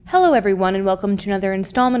Hello, everyone, and welcome to another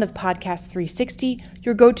installment of Podcast 360,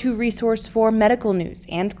 your go-to resource for medical news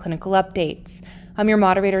and clinical updates. I'm your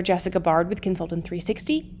moderator, Jessica Bard with Consultant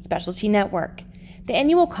 360 Specialty Network. The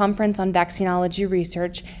annual conference on vaccinology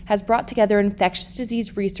research has brought together infectious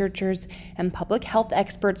disease researchers and public health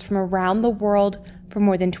experts from around the world for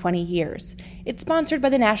more than 20 years. It's sponsored by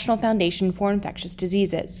the National Foundation for Infectious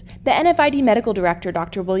Diseases. The NFID Medical Director,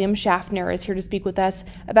 Dr. William Schaffner, is here to speak with us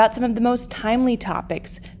about some of the most timely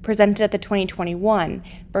topics presented at the 2021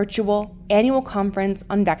 virtual annual conference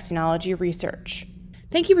on vaccinology research.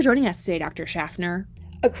 Thank you for joining us today, Dr. Schaffner.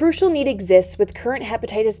 A crucial need exists with current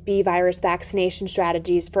hepatitis B virus vaccination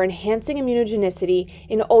strategies for enhancing immunogenicity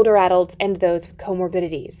in older adults and those with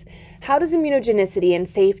comorbidities. How does immunogenicity and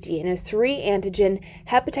safety in a 3-antigen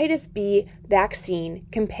hepatitis B vaccine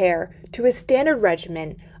compare to a standard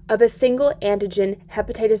regimen of a single antigen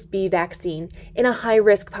hepatitis B vaccine in a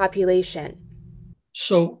high-risk population?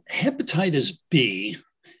 So hepatitis B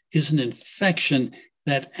is an infection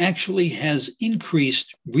that actually has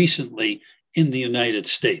increased recently in the United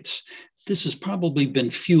States. This has probably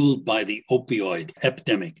been fueled by the opioid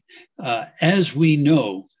epidemic. As we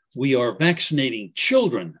know, we are vaccinating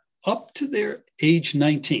children up to their age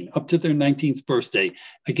 19, up to their 19th birthday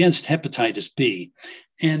against hepatitis B.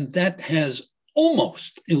 And that has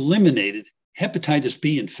almost eliminated hepatitis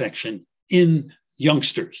B infection in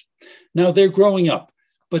youngsters. Now they're growing up,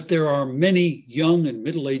 but there are many young and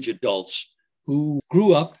middle-aged adults who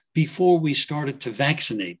grew up before we started to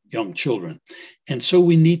vaccinate young children. And so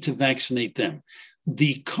we need to vaccinate them.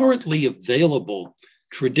 The currently available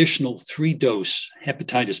traditional 3-dose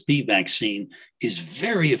hepatitis B vaccine is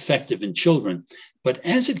very effective in children. But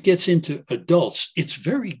as it gets into adults, it's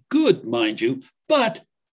very good, mind you, but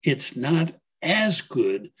it's not as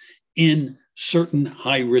good in certain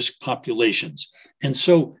high-risk populations. And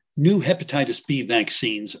so new hepatitis B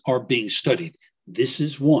vaccines are being studied. This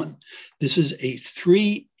is one. This is a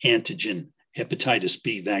 3-antigen hepatitis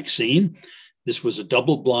B vaccine. This was a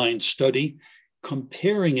double-blind study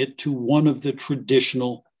comparing it to one of the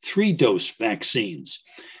traditional 3-dose vaccines.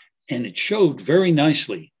 And it showed very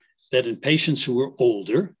nicely that in patients who were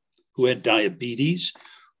older, who had diabetes,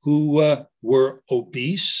 who were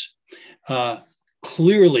obese,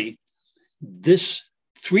 clearly this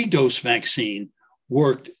 3-dose vaccine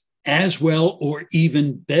worked as well or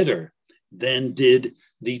even better than did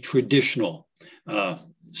the traditional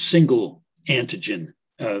single antigen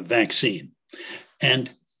vaccine. And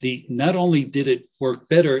not only did it work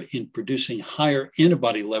better in producing higher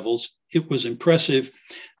antibody levels, it was impressive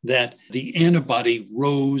that the antibody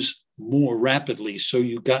rose more rapidly, so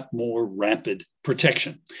you got more rapid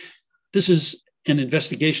protection. This is an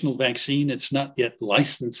investigational vaccine. It's not yet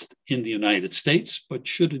licensed in the United States, but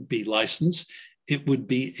should it be licensed, it would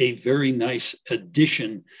be a very nice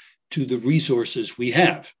addition to the resources we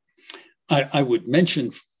have. I would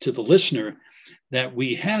mention to the listener that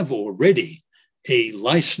we have already a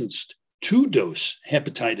licensed 2-dose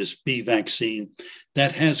hepatitis B vaccine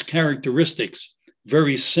that has characteristics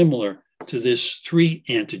very similar to this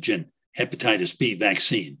 3-antigen hepatitis B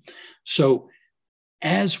vaccine. So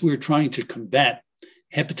as we're trying to combat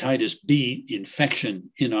hepatitis B infection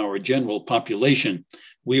in our general population,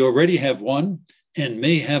 we already have one and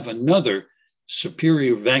may have another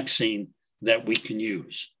superior vaccine that we can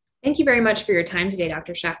use. Thank you very much for your time today,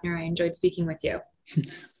 Dr. Schaffner. I enjoyed speaking with you.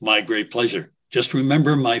 My great pleasure. Just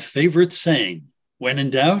remember my favorite saying, when in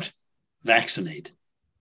doubt, vaccinate.